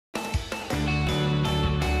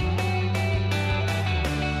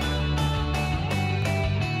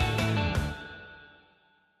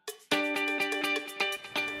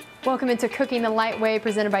Welcome into Cooking the Light Way,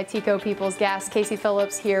 presented by Tico People's Gas. Casey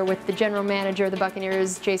Phillips here with the general manager of the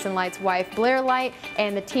Buccaneers, Jason Licht's wife, Blair Licht,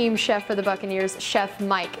 and the team chef for the Buccaneers, Chef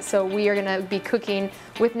Mike. So we are going to be cooking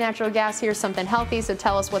with natural gas here, something healthy. So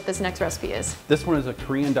tell us what this next recipe is. This one is a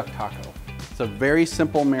Korean duck taco. It's a very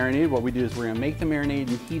simple marinade. What we do is we're going to make the marinade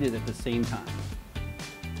and heat it at the same time.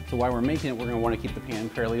 So while we're making it, we're going to want to keep the pan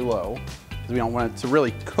fairly low because we don't want it to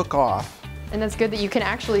really cook off. And that's good that you can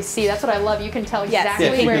actually see. That's what I love. You can tell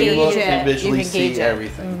exactly where you you look need and it. visually see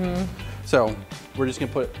everything. So we're just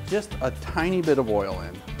gonna put just a tiny bit of oil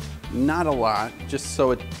in, not a lot, just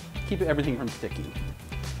so it keep everything from sticking.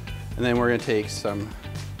 And then we're gonna take some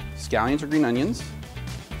scallions or green onions,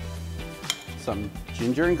 some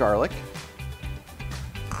ginger and garlic,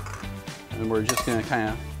 and we're just gonna kind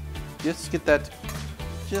of just get that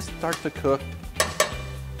just start to cook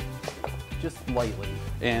just lightly.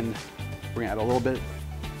 And we're gonna add a little bit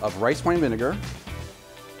of rice wine vinegar,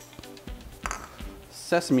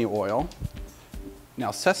 sesame oil.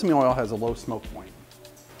 Now, sesame oil has a low smoke point,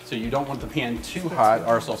 so you don't want the pan too hot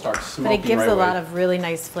or else it'll start smoking. But it gives a lot of really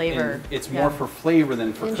nice flavor. And it's more for flavor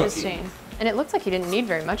than for Interesting. cooking. And it looks like you didn't need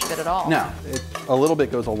very much of it at all. No, a little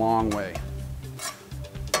bit goes a long way.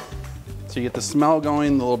 So you get the smell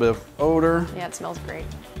going, a little bit of odor. Yeah, it smells great.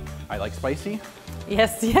 I like spicy.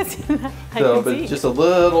 Yes, yes. So, but just a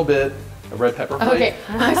little bit of red pepper flake. Okay,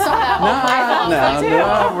 I saw that.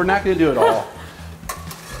 No, we're not going to do it all.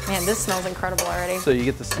 Man, this smells incredible already. So you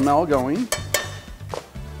get the smell going.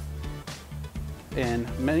 And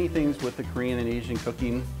many things with the Korean and Asian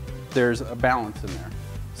cooking, there's a balance in there.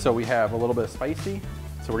 So we have a little bit of spicy,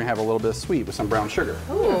 so we're going to have a little bit of sweet with some brown sugar.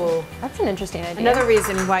 Ooh, that's an interesting idea. Another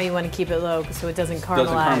reason why you want to keep it low, so it doesn't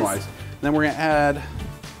caramelize. Then we're going to add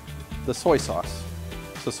the soy sauce.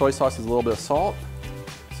 So soy sauce is a little bit of salt.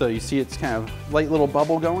 So you see it's kind of light little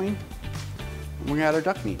bubble going. We're going to add our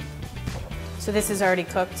duck meat. So this is already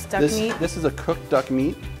cooked duck meat? This is a cooked duck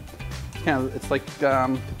meat. It's like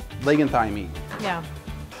leg and thigh meat. Yeah.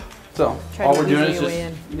 So all we're doing is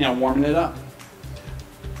just warming it up.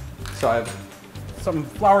 So I have some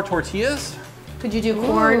flour tortillas. Could you do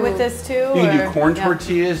corn with this too? You can do corn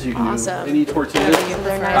tortillas. You can do any tortillas.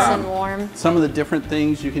 They're nice and warm. Some of the different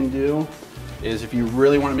things you can do is if you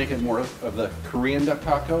really want to make it more of the Korean duck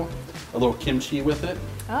taco, a little kimchi with it.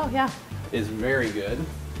 Oh yeah. Is very good.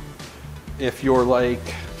 If you're like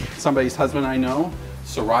somebody's husband I know,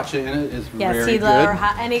 sriracha in it is very good. Or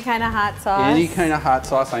any kind of hot sauce. Any kind of hot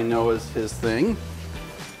sauce I know is his thing.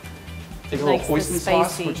 Take a little hoisin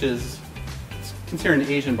sauce, which is considered an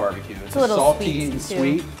Asian barbecue. It's a salty and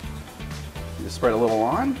sweet. You just spread a little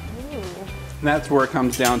on. And that's where it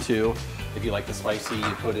comes down to. If you like the spicy,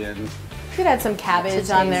 you put in. You could add some cabbage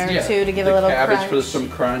on there too to give a little cabbage crunch. for some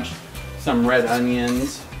crunch, some red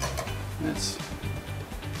onions.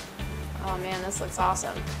 Oh man, this looks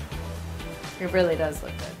awesome. It really does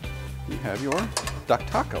look good. You have your duck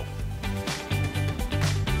taco.